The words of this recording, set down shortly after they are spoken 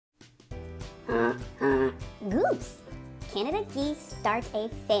Goose, Canada Geese Start a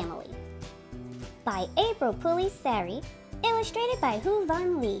Family. By April Pulley, Sayre, illustrated by Huy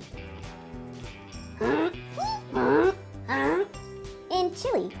Voun Lee. In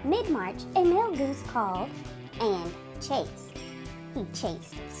Chile, mid-March, a male goose called and chased. He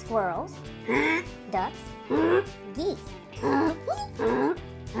chased squirrels, ducks, geese.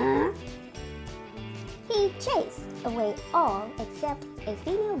 He chased away all except a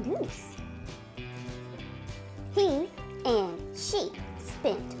female goose. He and she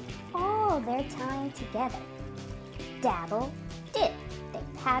spent all their time together. Dabble, dip, they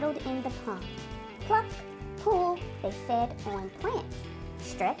paddled in the pond. Pluck, pull, they fed on plants.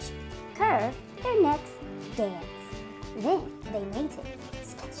 Stretch, curve, their necks dance. Then they mated.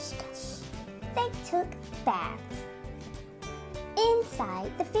 Splash, splash. They took baths.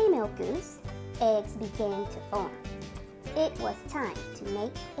 Inside the female goose, eggs began to form. It was time to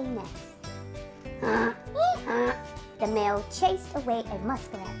make a nest. The male chased away a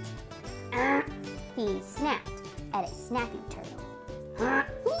muskrat. He snapped at a snapping turtle.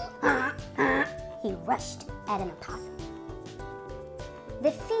 He rushed at an opossum.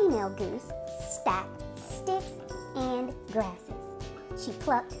 The female goose stacked sticks and grasses. She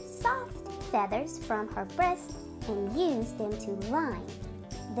plucked soft feathers from her breast and used them to line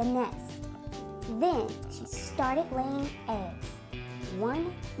the nest. Then she started laying eggs,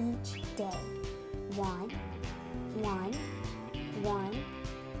 one each day. One, one, one,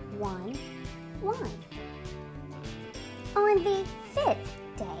 one, one. On the 5th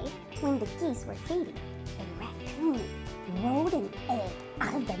day, when the geese were feeding, a raccoon rolled an egg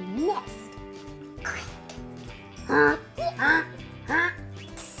out of the nest.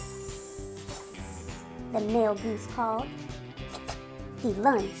 The male goose called. He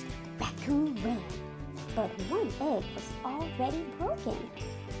lunged. The raccoon ran, but one egg was already broken.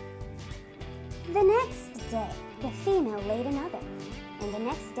 The next day, the female laid another, and the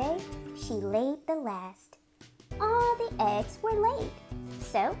next day, she laid the last. All the eggs were laid,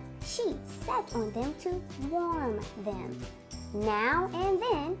 so she sat on them to warm them. Now and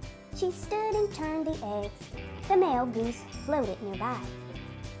then, she stood and turned the eggs. The male goose floated nearby.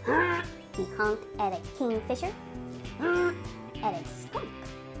 He honked at a kingfisher, at a skunk.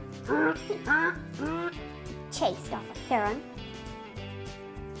 He chased off a heron.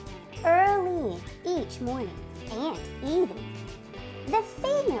 Early each morning and evening, the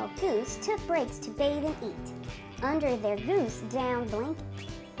female goose took breaks to bathe and eat. Under their goose down blanket,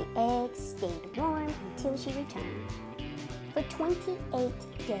 the eggs stayed warm until she returned. For 28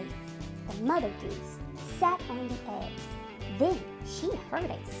 days, the mother goose sat on the eggs. Then she heard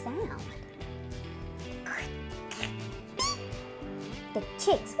a sound. The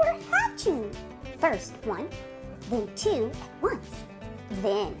chicks were hatching. First one, then two at once.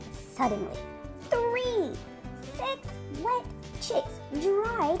 Then suddenly, 3, 6 wet chicks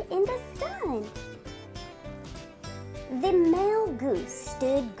dried in the sun. The male goose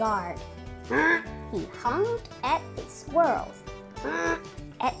stood guard. He honked at the squirrels,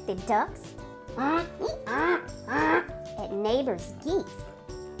 at the ducks, at neighbors' geese.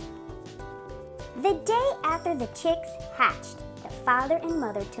 The day after the chicks hatched, the father and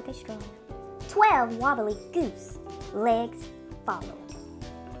mother took a stroll. 12 wobbly goose legs followed.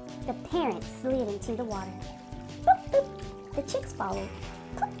 The parents slid into the water. Boop, boop. The chicks followed.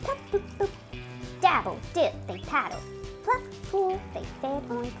 Pluck, pluck, boop, boop. Dabble, dip, they paddled. Pluck, pull, they fed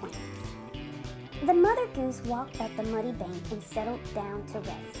on plants. The mother goose walked up the muddy bank and settled down to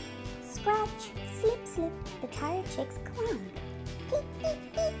rest. Scratch, slip, slip, the tired chicks climbed. Peep, peep,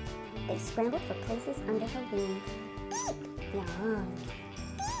 peep. They scrambled for places under her wings. Beep, yawn.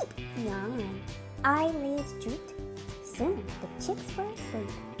 Beep, yawn. Eyelids drooped. Soon the chicks were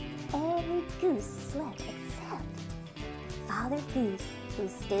asleep. Every goose slept except the father goose, who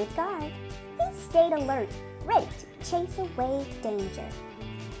stood guard. He stayed alert, ready to chase away danger.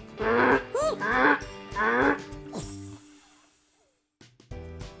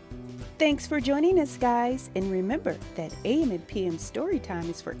 Thanks for joining us, guys. And remember that AM and PM story time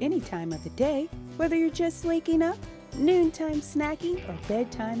is for any time of the day, whether you're just waking up, noontime snacking, or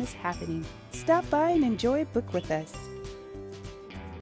bedtime is happening. Stop by and enjoy a book with us.